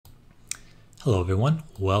Hello everyone,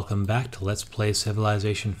 welcome back to Let's Play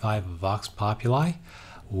Civilization 5 Vox Populi.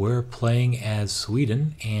 We're playing as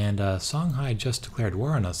Sweden, and Songhai just declared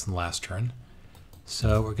war on us in the last turn.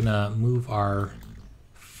 So we're gonna move our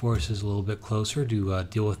forces a little bit closer to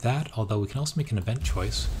deal with that, although we can also make an event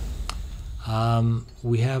choice.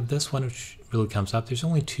 We have this one which really comes up. There's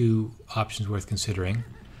only two options worth considering.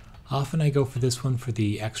 Often I go for this one for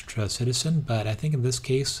the extra citizen, but I think in this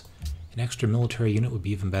case an extra military unit would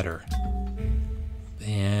be even better.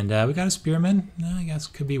 And we got a spearman. I guess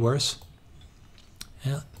could be worse.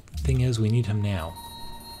 Yeah, thing is, we need him now.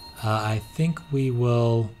 I think we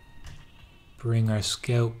will bring our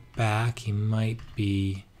scout back. He might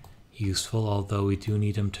be useful, although we do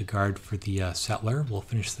need him to guard for the settler. We'll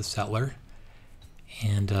finish the settler.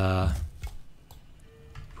 And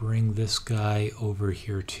bring this guy over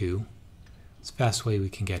here too. It's the fastest way we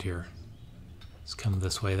can get here. Let's come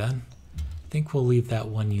this way then. I think we'll leave that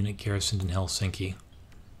one unit garrisoned in Helsinki.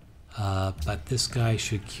 But this guy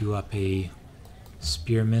should queue up a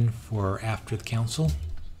spearman for after the council.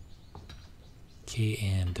 Okay,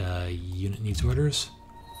 and unit needs orders.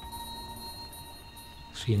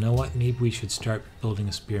 So you know what? Maybe we should start building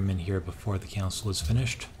a spearman here before the council is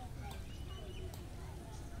finished.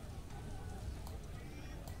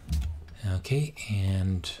 Okay,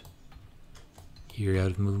 and you're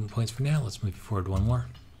out of movement points for now. Let's move forward one more.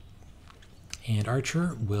 And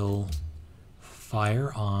Archer will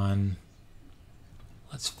fire on...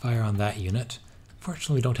 Let's fire on that unit.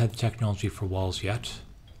 Unfortunately, we don't have the technology for walls yet.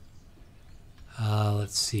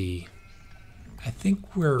 Let's see. I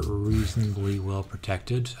think we're reasonably well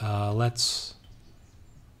protected. Let's...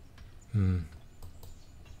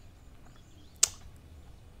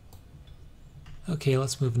 Okay,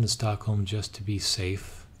 let's move into Stockholm just to be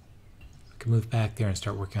safe. We can move back there and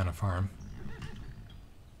start working on a farm.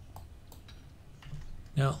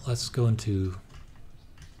 No, let's go into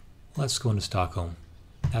Stockholm.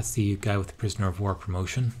 That's the guy with the prisoner of war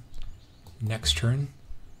promotion. Next turn.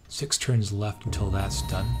 6 turns left until that's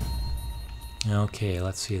done. Okay,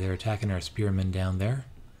 let's see. They're attacking our spearmen down there.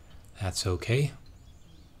 That's okay.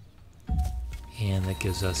 And that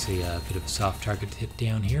gives us a bit of a soft target to hit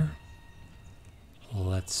down here.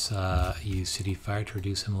 Let's use City Fire to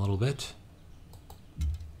reduce him a little bit.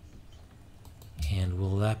 And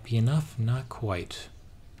will that be enough? Not quite.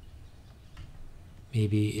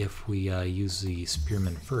 Maybe if we use the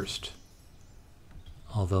spearmen first.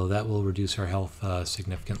 Although that will reduce our health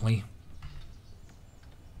significantly.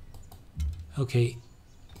 Okay,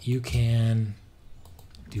 you can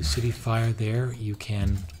do City Fire there. You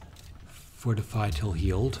can fortify till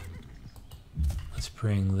healed. Let's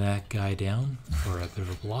bring that guy down for a bit of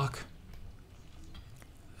a block.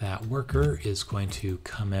 That worker is going to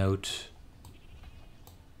come out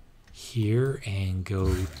here and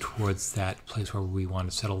go towards that place where we want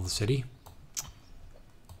to settle the city.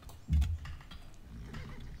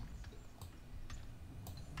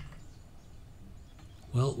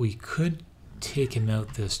 Well, we could take him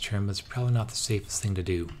out this turn, but it's probably not the safest thing to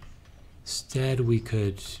do. Instead, we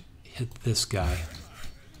could hit this guy.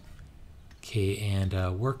 Okay,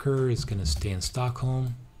 and worker is going to stay in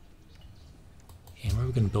Stockholm. And where are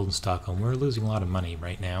we going to build in Stockholm? We're losing a lot of money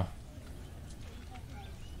right now.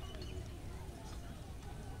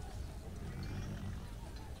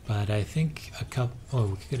 But I think a couple... Oh,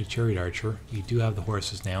 we could get a chariot archer. We do have the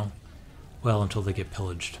horses now. Well, until they get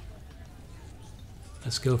pillaged.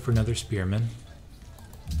 Let's go for another spearman.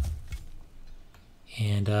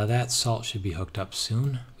 And that salt should be hooked up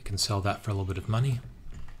soon. We can sell that for a little bit of money.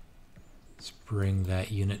 Let's bring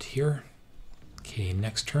that unit here. Okay,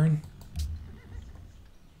 next turn.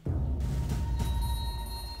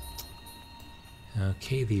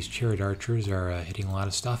 Okay, these chariot archers are hitting a lot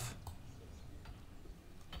of stuff.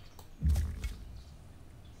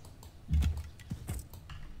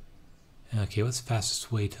 Okay, what's the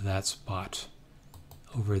fastest way to that spot?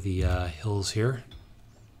 Over the hills here.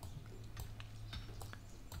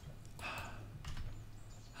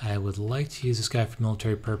 I would like to use this guy for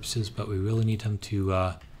military purposes, but we really need him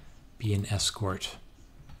to be an escort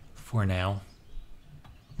for now.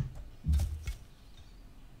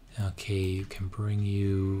 Okay, you can bring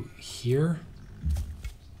you here.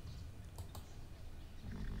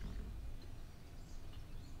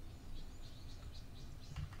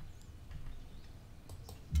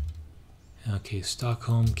 Okay,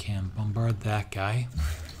 Stockholm can bombard that guy.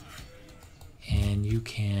 And you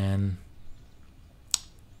can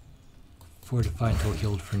fortify until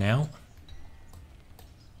healed for now.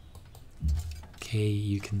 Okay,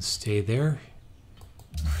 you can stay there.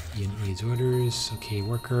 Unit needs orders. Okay,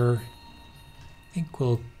 worker. I think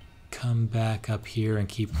we'll come back up here and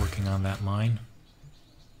keep working on that mine.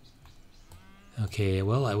 Okay,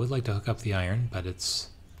 well, I would like to hook up the iron, but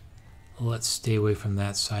let's stay away from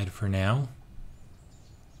that side for now.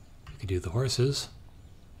 We could do the horses.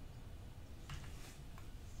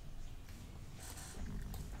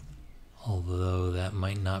 Although that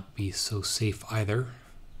might not be so safe either.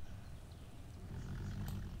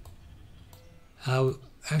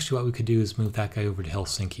 Actually, what we could do is move that guy over to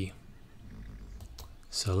Helsinki.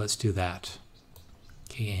 So let's do that.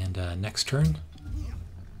 Okay, and next turn.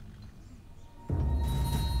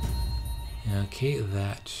 Okay,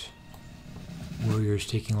 that warrior is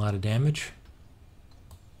taking a lot of damage.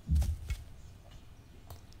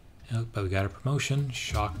 Oh, but we got a promotion.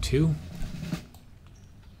 Shock 2.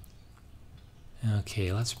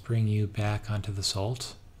 Okay, let's bring you back onto the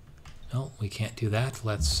salt. No, we can't do that.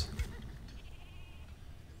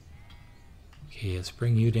 Okay, let's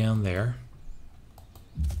bring you down there.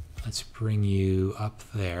 Let's bring you up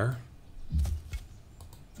there.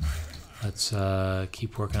 Let's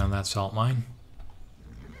keep working on that salt mine.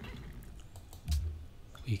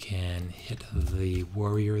 We can hit the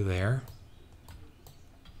warrior there.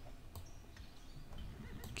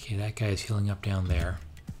 Okay, that guy is healing up down there.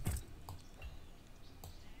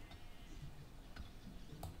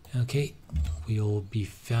 Okay, we'll be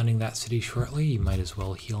founding that city shortly. You might as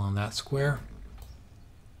well heal on that square.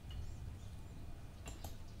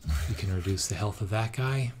 We can reduce the health of that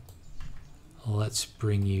guy. Let's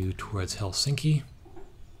bring you towards Helsinki.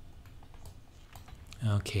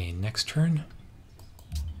 Okay, next turn.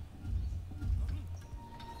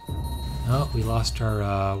 Oh, we lost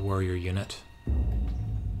our warrior unit.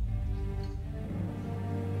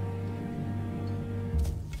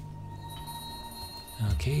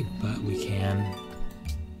 Okay, but we can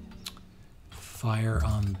fire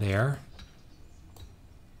on there.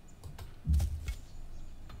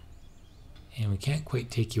 And we can't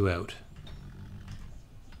quite take you out.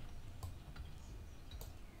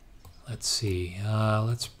 Let's see.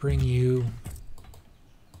 Let's bring you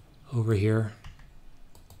over here.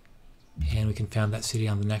 And we can found that city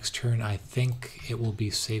on the next turn. I think it will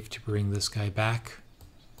be safe to bring this guy back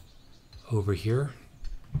over here.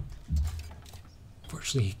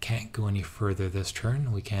 Fortunately, he can't go any further this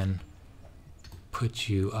turn. We can put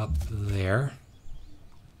you up there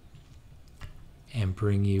and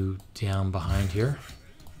bring you down behind here.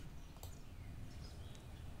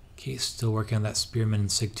 Okay, still working on that spearman in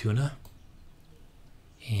Sigtuna.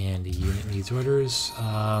 And the unit needs orders.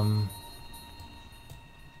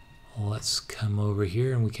 Let's come over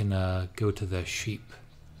here and we can go to the sheep.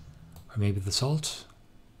 Or maybe the salt.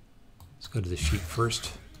 Let's go to the sheep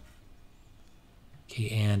first. Okay,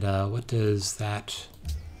 and what does that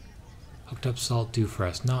hooked up salt do for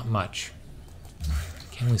us? Not much.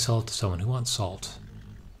 Can we sell it to someone who wants salt?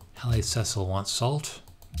 Halle Cecil wants salt.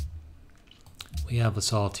 We have a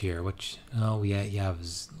salt here, which, oh yeah, you have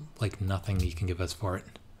like nothing you can give us for it.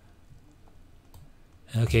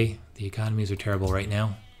 Okay, the economies are terrible right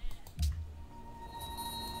now.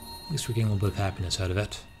 At least we're getting a little bit of happiness out of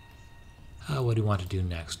it. What do we want to do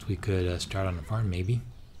next? We could start on a farm, maybe.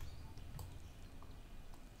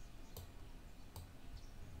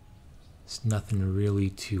 There's nothing really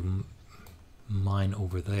to mine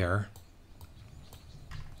over there.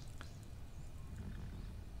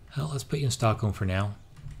 Well, let's put you in Stockholm for now.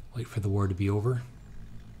 Wait for the war to be over.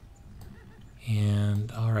 And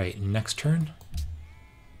alright, next turn.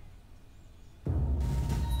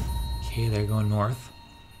 Okay, they're going north.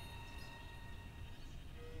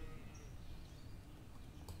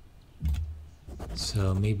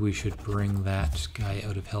 So maybe we should bring that guy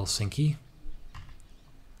out of Helsinki.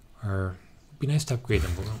 Or it'd be nice to upgrade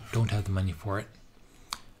them, but we don't have the money for it.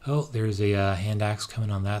 Oh, there's a hand axe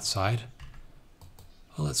coming on that side.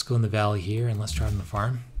 Well, let's go in the valley here and let's start on the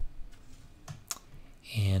farm.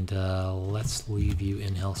 And let's leave you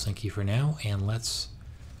in Helsinki for now, and let's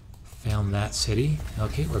found that city.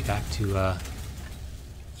 Okay, we're back to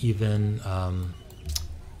even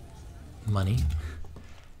money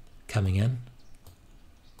coming in.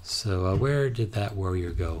 So where did that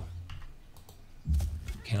warrior go?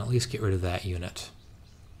 Can at least get rid of that unit.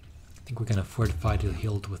 I think we're going to fortify to the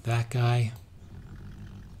hilt with that guy.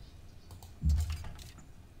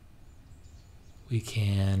 We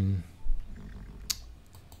can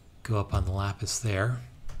go up on the lapis there.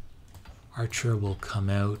 Archer will come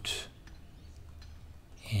out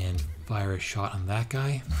and fire a shot on that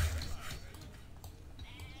guy.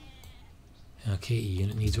 Okay,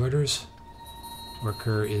 unit needs orders.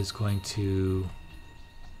 Worker is going to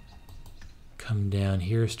come down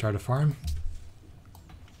here, start a farm.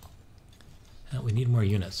 We need more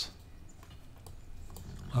units.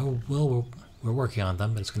 Oh, well, we're working on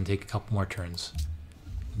them, but it's going to take a couple more turns.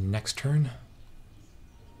 Next turn.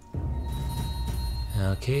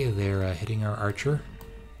 Okay, they're hitting our archer.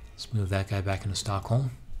 Let's move that guy back into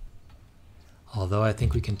Stockholm. Although I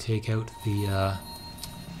think we can take out the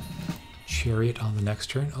chariot on the next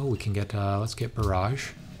turn. Oh, we can get, let's get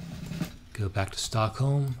barrage. Go back to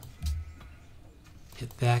Stockholm.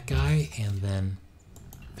 Hit that guy, and then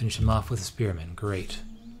finish him off with a spearman. Great.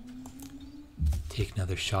 Take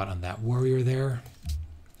another shot on that warrior there.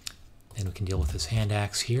 Then we can deal with this hand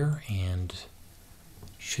axe here, and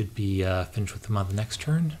should be finished with him on the next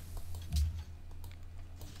turn.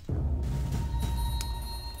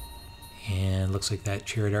 And looks like that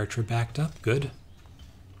chariot archer backed up. Good.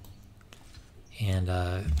 And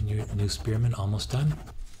new spearman almost done.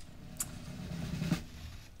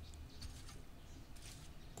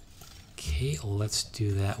 Okay, let's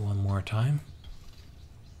do that one more time.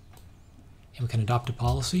 And we can adopt a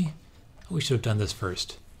policy. Oh, we should have done this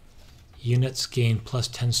first. Units gain plus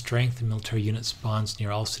 10 strength and military unit spawns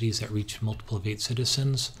near all cities that reach multiple of 8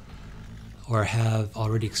 citizens or have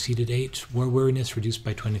already exceeded 8. War weariness reduced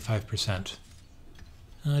by 25%.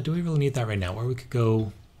 Do we really need that right now? Or we could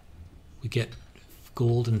go, we get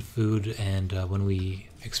gold and food, and when we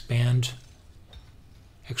expand,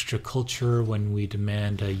 extra culture when we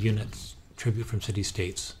demand unit tribute from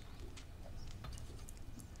city-states.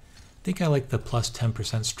 I think I like the plus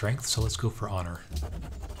 10% strength, so let's go for honor.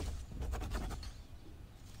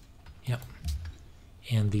 Yep.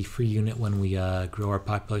 And the free unit when we grow our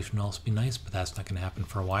population will also be nice, but that's not going to happen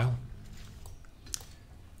for a while.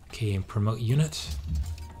 Okay, and promote unit.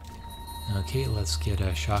 Okay, let's get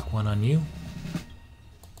a shock 1 on you.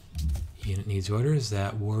 Unit needs orders.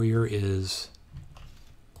 That warrior is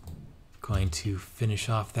going to finish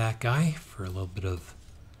off that guy for a little bit of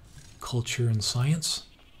culture and science.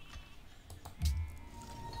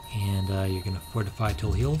 And you're going to fortify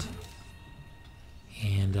till healed.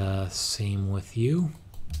 And same with you.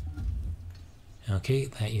 Okay,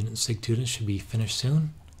 that unit Sigtudent should be finished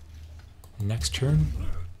soon. Next turn.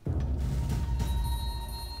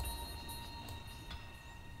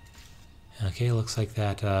 Okay, looks like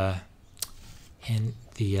that and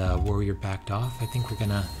the warrior backed off. I think we're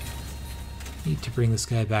gonna need to bring this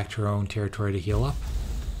guy back to our own territory to heal up.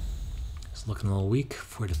 He's looking a little weak.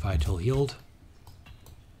 Fortify till healed.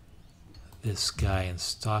 This guy in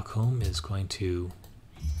Stockholm is going to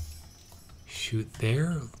shoot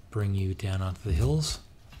there, bring you down onto the hills.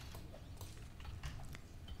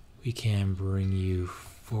 We can bring you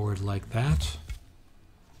forward like that.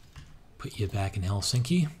 Put you back in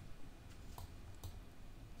Helsinki.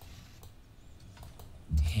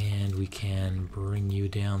 And we can bring you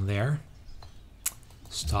down there.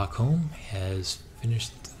 Stockholm has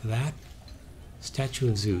finished that. Statue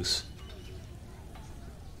of Zeus.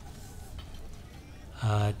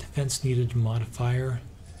 Defense needed modifier.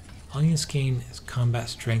 All units gain combat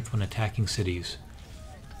strength when attacking cities.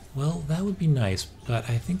 Well, that would be nice, but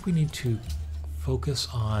I think we need to focus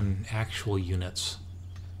on actual units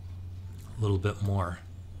a little bit more.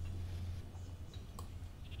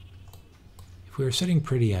 If we were sitting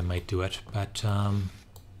pretty, I might do it, but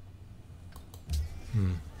we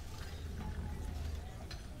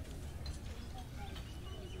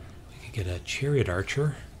could get a chariot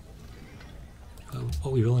archer.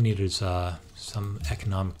 What we really need is some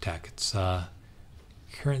economic tech. It's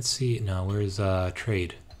currency. No, where's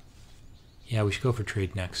trade? Yeah, we should go for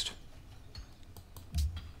trade next.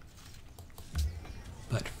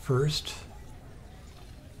 But first,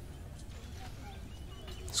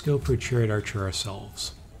 let's go for chariot archer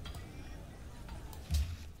ourselves.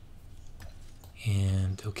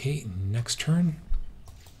 And okay, next turn.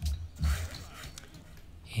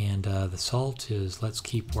 And the salt is, let's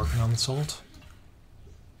keep working on the salt.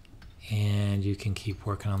 And you can keep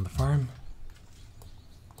working on the farm.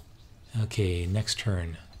 Okay, next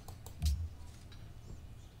turn.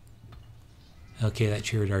 Okay, that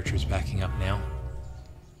chariot archer is backing up now.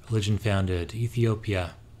 Religion founded,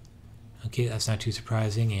 Ethiopia. Okay, that's not too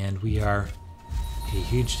surprising, and we are a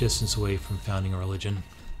huge distance away from founding a religion.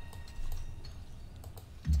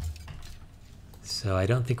 So I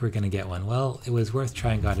don't think we're going to get one. Well, it was worth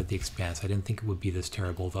trying God at the Expanse. I didn't think it would be this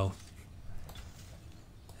terrible, though.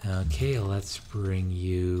 Okay, let's bring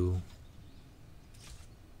you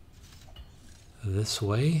this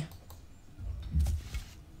way.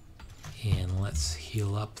 And let's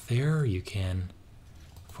heal up there. You can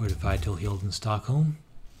fortify till healed in Stockholm.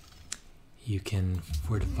 You can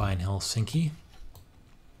fortify in Helsinki.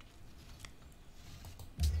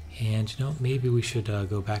 And, you know, maybe we should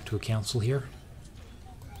go back to a council here.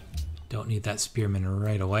 Don't need that spearman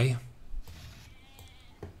right away.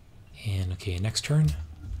 And okay, next turn.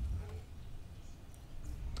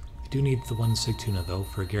 We do need the one Sigtuna though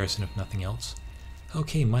for a garrison if nothing else.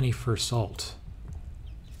 Okay, money for salt.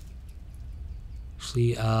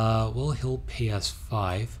 Actually, well, he'll pay us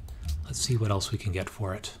 5. Let's see what else we can get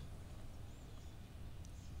for it.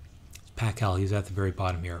 Pakal, he's at the very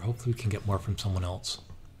bottom here. Hopefully we can get more from someone else.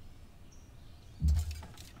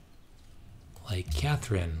 Like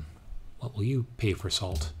Catherine, what will you pay for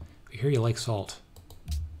salt? We hear you like salt.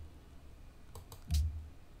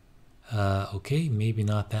 Okay, maybe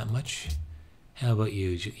not that much. How about you?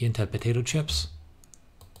 You into potato chips?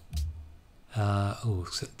 Oh,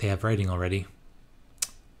 they have writing already.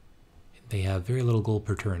 They have very little gold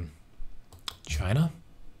per turn. China?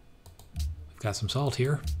 We've got some salt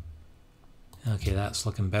here. Okay, that's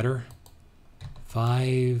looking better.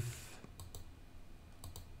 5,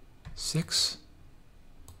 6.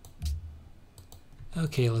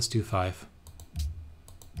 Okay, let's do 5.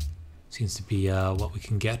 Seems to be what we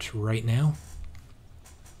can get right now.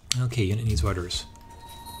 Okay, unit needs orders.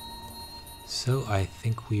 So I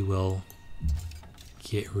think we will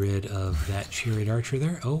get rid of that chariot archer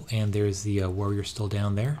there. Oh, and there's the warrior still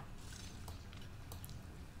down there.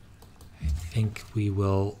 I think we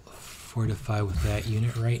will fortify with that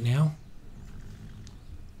unit right now.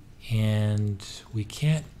 And we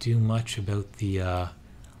can't do much about the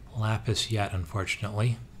lapis yet,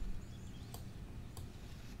 unfortunately.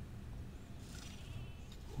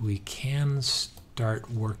 We can start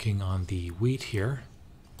working on the wheat here,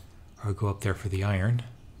 or go up there for the iron.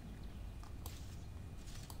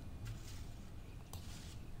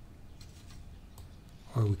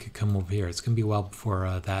 Or we could come over here. It's going to be a while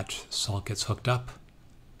before that salt gets hooked up.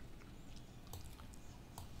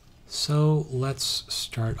 So let's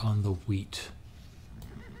start on the wheat.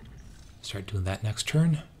 Start doing that next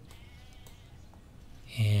turn.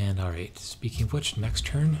 And alright, speaking of which, next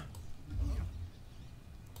turn.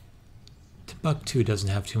 Timbuktu doesn't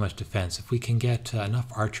have too much defense. If we can get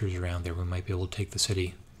enough archers around there, we might be able to take the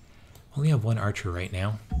city. We only have one archer right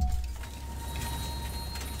now.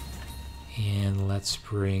 And let's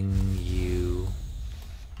bring you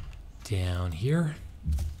down here.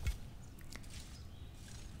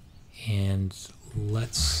 And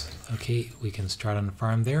let's, okay, we can start on the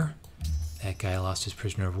farm there. That guy lost his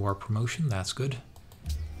prisoner of war promotion, that's good.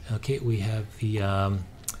 Okay, we have the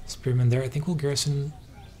spearman there. I think we'll garrison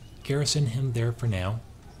him there for now.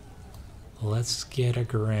 Let's get a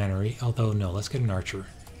granary, although no, let's get an archer.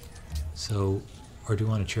 So, or do you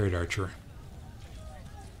want a chariot archer?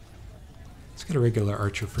 Let's get a regular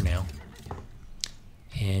archer for now.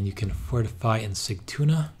 And you can fortify in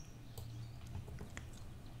Sigtuna.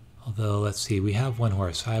 Although, let's see, we have one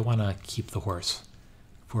horse. I want to keep the horse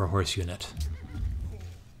for a horse unit.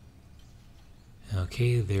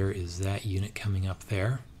 Okay, there is that unit coming up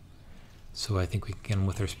there. So I think we can get him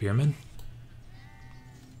with our spearmen.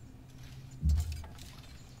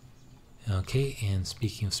 Okay, and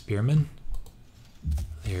speaking of spearmen,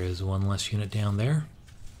 there is one less unit down there.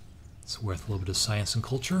 It's worth a little bit of science and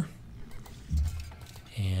culture.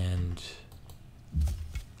 And,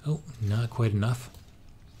 oh, not quite enough.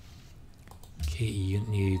 Okay, unit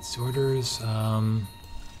needs orders.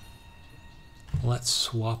 Let's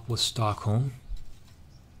swap with Stockholm.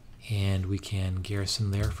 And we can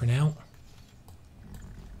garrison there for now.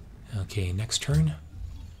 Okay, next turn.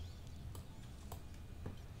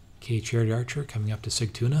 Okay, chariot archer coming up to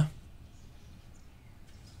Sigtuna.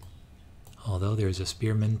 Although there's a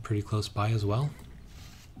spearman pretty close by as well.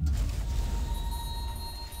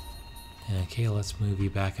 Okay, let's move you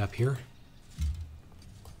back up here.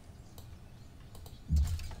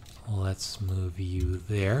 Let's move you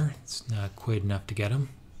there. It's not quite enough to get him.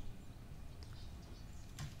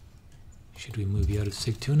 Should we move you out of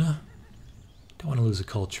Sigtuna? Don't want to lose a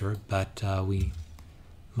culture, but we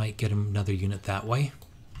might get another unit that way.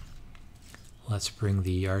 Let's bring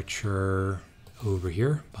the archer over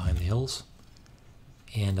here behind the hills.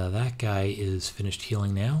 And that guy is finished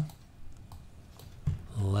healing now.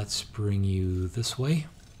 Let's bring you this way.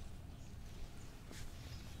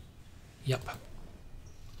 Yep.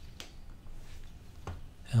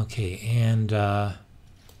 Okay, and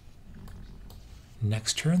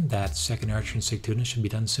next turn, that second archer in Sigtuna should be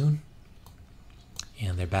done soon.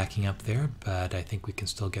 And they're backing up there, but I think we can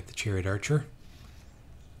still get the chariot archer.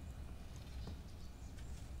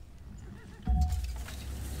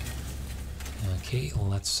 Okay,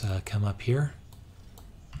 let's come up here.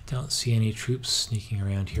 Don't see any troops sneaking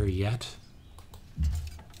around here yet.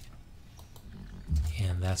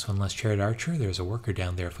 And that's one less chariot archer. There's a worker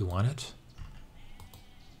down there if we want it.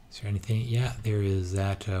 Is there anything? Yeah, there is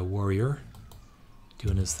that warrior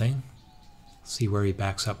doing his thing. See where he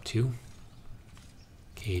backs up to.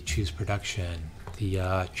 Okay, choose production.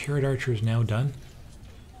 The chariot archer is now done.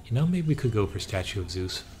 You know, maybe we could go for Statue of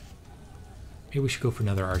Zeus. Maybe we should go for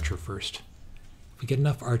another archer first. If we get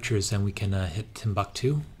enough archers, then we can hit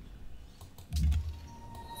Timbuktu.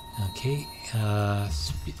 Okay,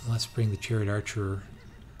 let's bring the chariot archer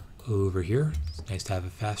over here. It's nice to have a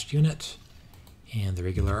fast unit. And the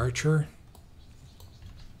regular archer.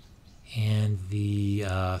 And the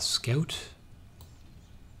scout.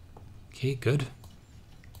 Okay, good.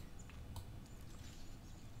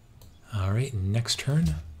 Alright, next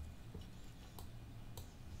turn.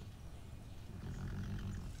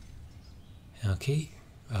 Okay,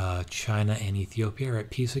 China and Ethiopia are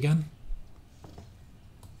at peace again.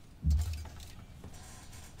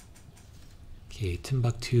 Okay,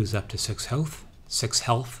 Timbuktu's up to 6 health. 6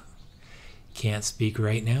 health. Can't speak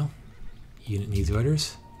right now. Unit needs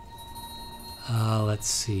orders. Let's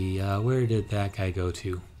see, where did that guy go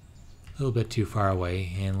to? A little bit too far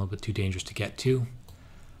away and a little bit too dangerous to get to.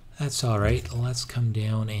 That's alright, let's come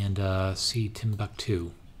down and see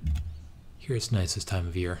Timbuktu. Here it's nice this time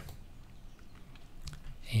of year.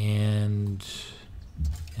 And,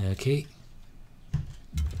 okay.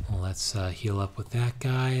 Well, let's heal up with that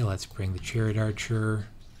guy. Let's bring the chariot archer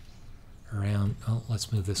around. Oh,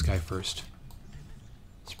 let's move this guy first.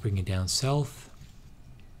 Let's bring it down south.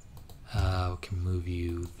 We can move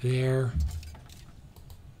you there.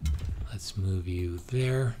 Let's move you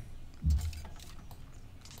there.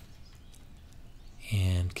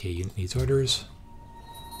 And, okay, unit needs orders.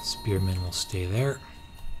 Spearmen will stay there.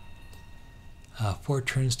 4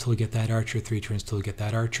 turns till we get that archer, 3 turns till we get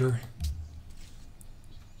that archer.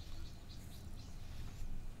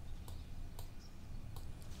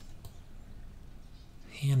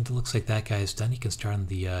 And it looks like that guy is done. He can start on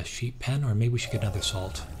the sheep pen, or maybe we should get another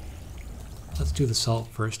salt. Let's do the salt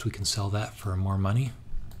first. We can sell that for more money,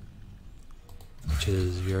 which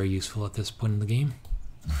is very useful at this point in the game.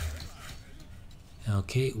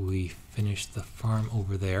 Okay, we finished the farm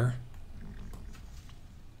over there.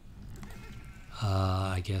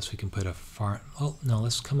 I guess we can put a farm... Oh, no,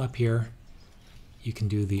 let's come up here. You can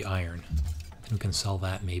do the iron. Then we can sell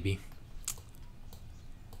that, maybe.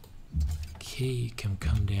 Okay, you can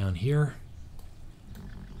come down here.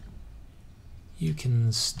 You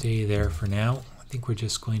can stay there for now. I think we're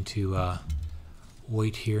just going to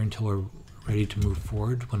wait here until we're ready to move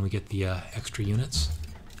forward when we get the extra units.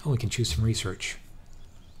 Oh, we can choose some research.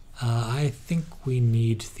 I think we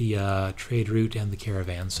need the trade route and the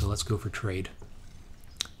caravan, so let's go for trade.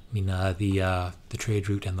 I mean, the trade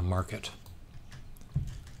route and the market.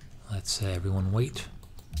 Let's everyone wait.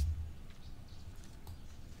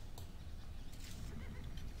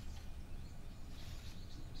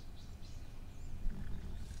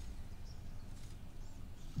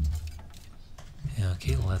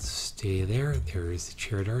 Okay, let's stay there. There is the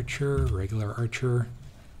chariot archer, regular archer.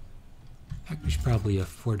 In fact, we should probably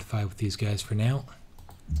fortify with these guys for now.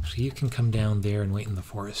 So you can come down there and wait in the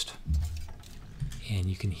forest. And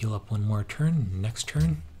you can heal up one more turn. Next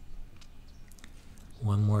turn.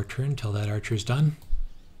 One more turn till that archer's done.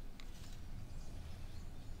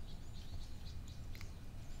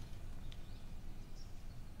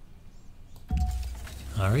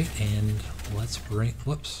 Alright, and let's bring...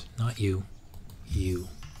 Whoops, not you. You.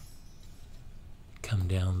 Come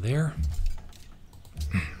down there.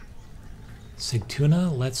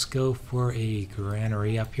 Sigtuna, let's go for a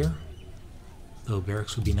granary up here. Though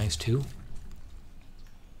barracks would be nice too.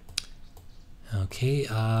 Okay,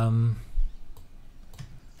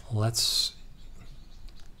 let's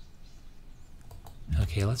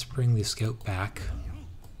bring the scout back.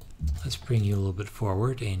 Let's bring you a little bit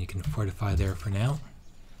forward, and you can fortify there for now.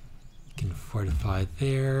 You can fortify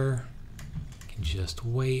there. You can just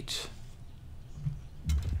wait.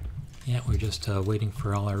 Yeah, we're just waiting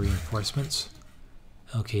for all our reinforcements.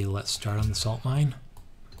 Okay, let's start on the salt mine.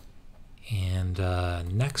 And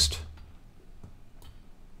next.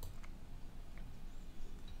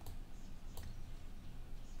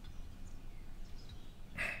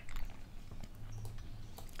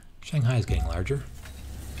 Shanghai is getting larger.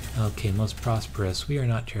 Okay, most prosperous. We are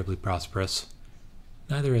not terribly prosperous.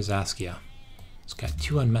 Neither is Askia. It's got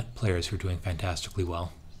 2 unmet players who are doing fantastically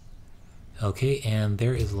well. Okay, and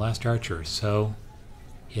there is the last archer. So,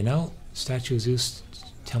 you know, Statue of Zeus,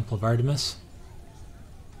 Temple of Artemis.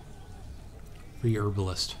 Free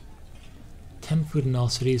herbalist. 10 food in all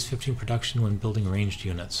cities, 15 production when building ranged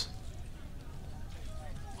units.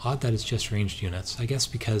 Odd that it's just ranged units. I guess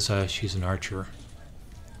because she's an archer.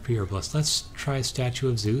 Free herbalist. Let's try Statue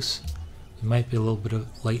of Zeus. We might be a little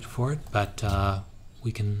bit late for it, but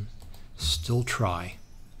we can still try.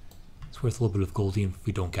 So It's worth a little bit of gold even if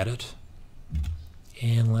we don't get it.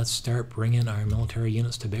 And let's start bringing our military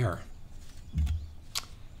units to bear.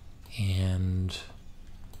 And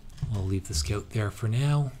we'll leave the scout there for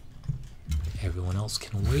now. Everyone else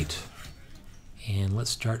can wait. And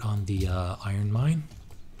let's start on the iron mine.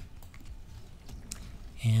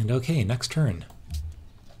 And okay, next turn.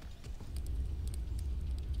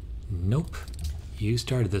 Nope. You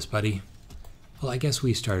started this, buddy. Well, I guess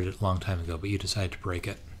we started it a long time ago, but you decided to break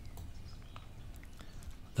it.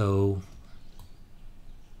 Though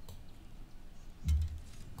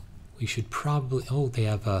we should probably... Oh, they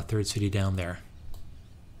have a third city down there.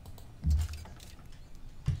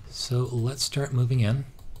 So let's start moving in.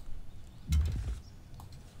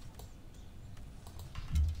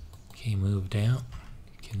 Okay, move down.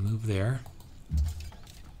 You can move there.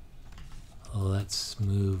 Let's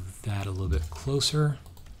move that a little bit closer.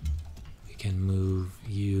 We can move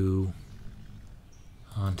you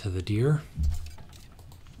onto the deer.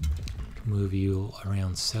 Move you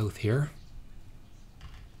around south here.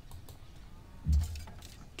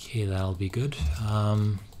 Okay, that'll be good.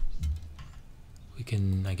 We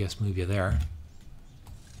can, I guess, move you there.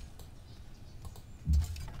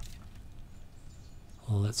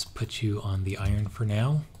 Well, let's put you on the iron for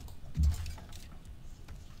now.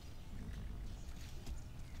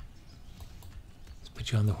 Let's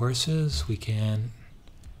put you on the horses. We can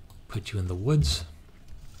put you in the woods.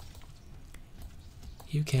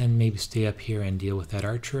 You can maybe stay up here and deal with that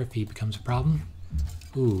archer if he becomes a problem.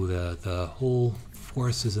 Ooh, the whole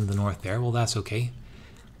force is in the north there. Well, that's okay.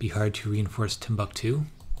 Be hard to reinforce Timbuktu.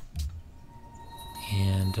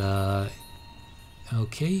 And,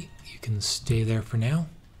 okay, you can stay there for now.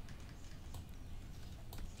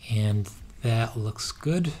 And that looks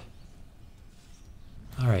good.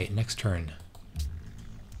 Alright, next turn.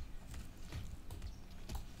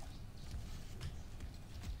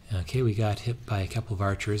 Okay, we got hit by a couple of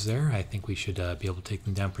archers there. I think we should be able to take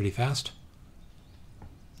them down pretty fast.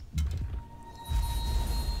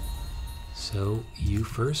 So, you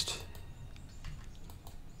first.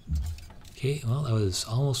 Okay, well, that was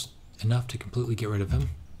almost enough to completely get rid of him.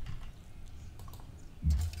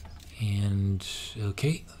 And,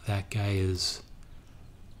 okay, that guy is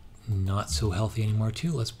not so healthy anymore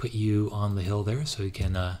too. Let's put you on the hill there so you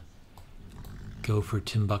can go for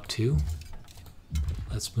Timbuktu.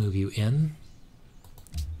 Let's move you in.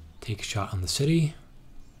 Take a shot on the city.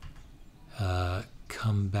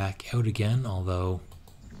 Come back out again, although...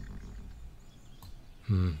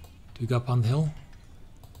 do we go up on the hill?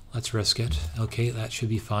 Let's risk it. Okay, that should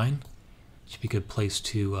be fine. Should be a good place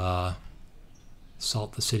to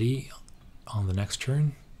assault the city on the next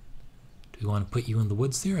turn. Do we want to put you in the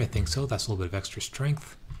woods there? I think so. That's a little bit of extra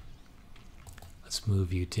strength. Let's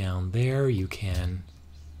move you down there. You can...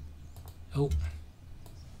 Oh.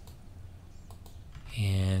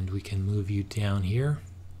 And we can move you down here.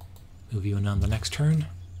 Move you in on the next turn.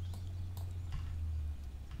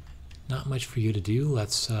 Not much for you to do.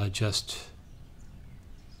 Let's just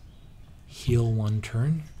heal one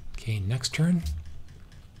turn. Okay, next turn.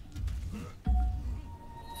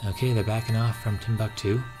 Okay, they're backing off from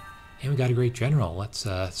Timbuktu. And we got a great general. Let's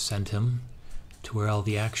send him to where all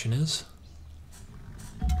the action is.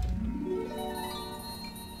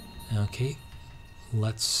 Okay,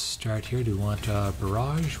 let's start here. Do we want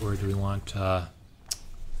barrage or do we want the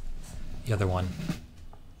other one?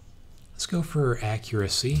 Let's go for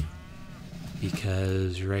accuracy,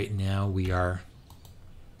 because right now we are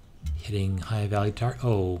hitting high value target.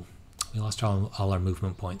 Oh, we lost all our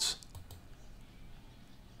movement points.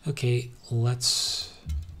 Okay, let's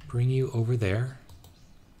bring you over there,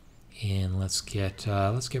 and let's get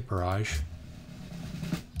barrage.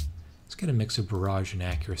 Let's get a mix of barrage and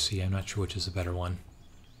accuracy. I'm not sure which is the better one.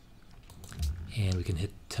 And we can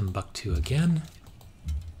hit Timbuktu again.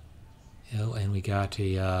 Oh, and we got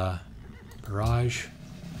a barrage.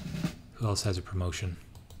 Who else has a promotion?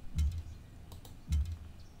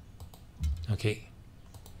 Okay,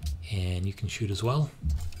 and you can shoot as well.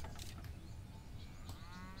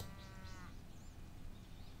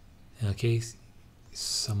 Okay,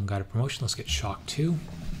 some got a promotion. Let's get shock too.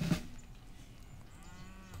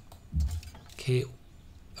 Okay,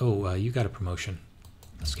 oh, you got a promotion.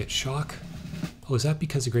 Let's get shock. Oh, is that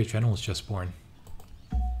because the Great General was just born?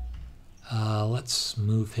 Let's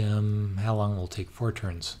move him. How long will it take? 4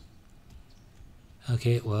 turns.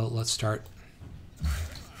 Okay, well, let's start.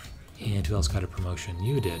 And who else got a promotion?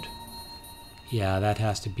 You did. Yeah, that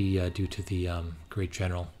has to be due to the Great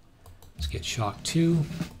General. Let's get shock 2.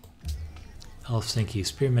 Helsinki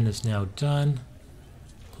Spearman is now done.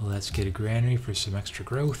 Let's get a granary for some extra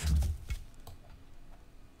growth.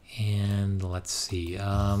 And let's see.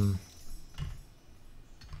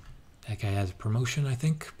 That guy has a promotion, I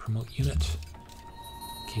think. Promote unit.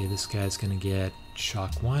 Okay, this guy's gonna get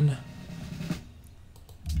shock 1.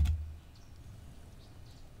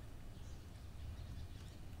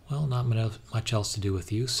 Well, not much else to do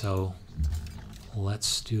with you, so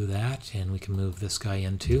let's do that, and we can move this guy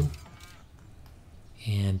in too.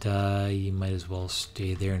 And you might as well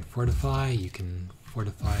stay there and fortify. You can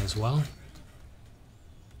fortify as well.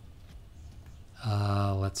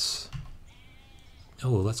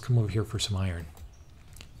 Let's come over here for some iron.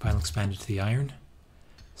 Final expanded to the iron.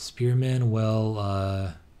 Spearmen will,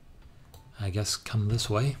 I guess, come this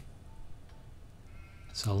way.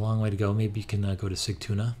 It's a long way to go. Maybe you can go to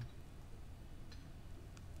Sigtuna.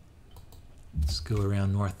 Let's go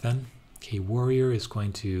around north then. Okay, warrior is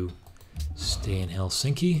going to stay in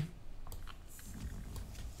Helsinki.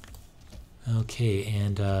 Okay,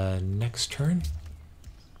 and next turn.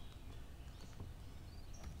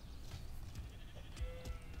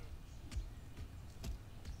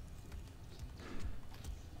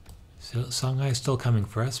 So Songhai is still coming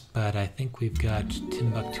for us, but I think we've got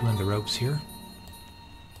Timbuktu on the ropes here.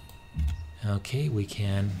 Okay, we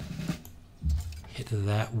can hit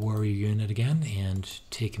that warrior unit again and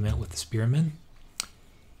take him out with the spearmen.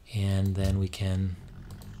 And then we can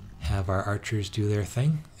have our archers do their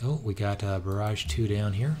thing. Oh, we got Barrage 2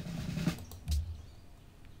 down here.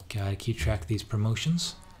 Gotta keep track of these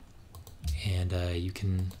promotions. And you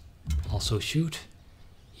can also shoot.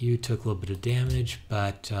 You took a little bit of damage,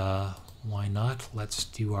 but why not? Let's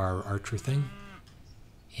do our archer thing.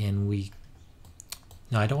 And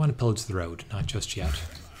no, I don't want to pillage the road, not just yet.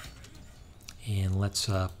 And let's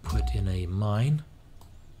put in a mine.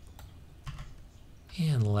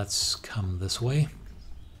 And let's come this way.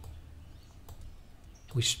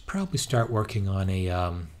 We should probably start working on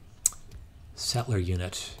a settler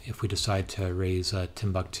unit if we decide to raise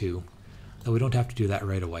Timbuktu. Though we don't have to do that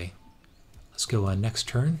right away. Let's go on next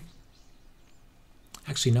turn.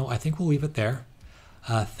 Actually, no, I think we'll leave it there.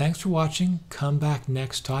 Thanks for watching. Come back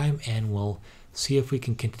next time and we'll see if we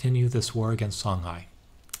can continue this war against Songhai.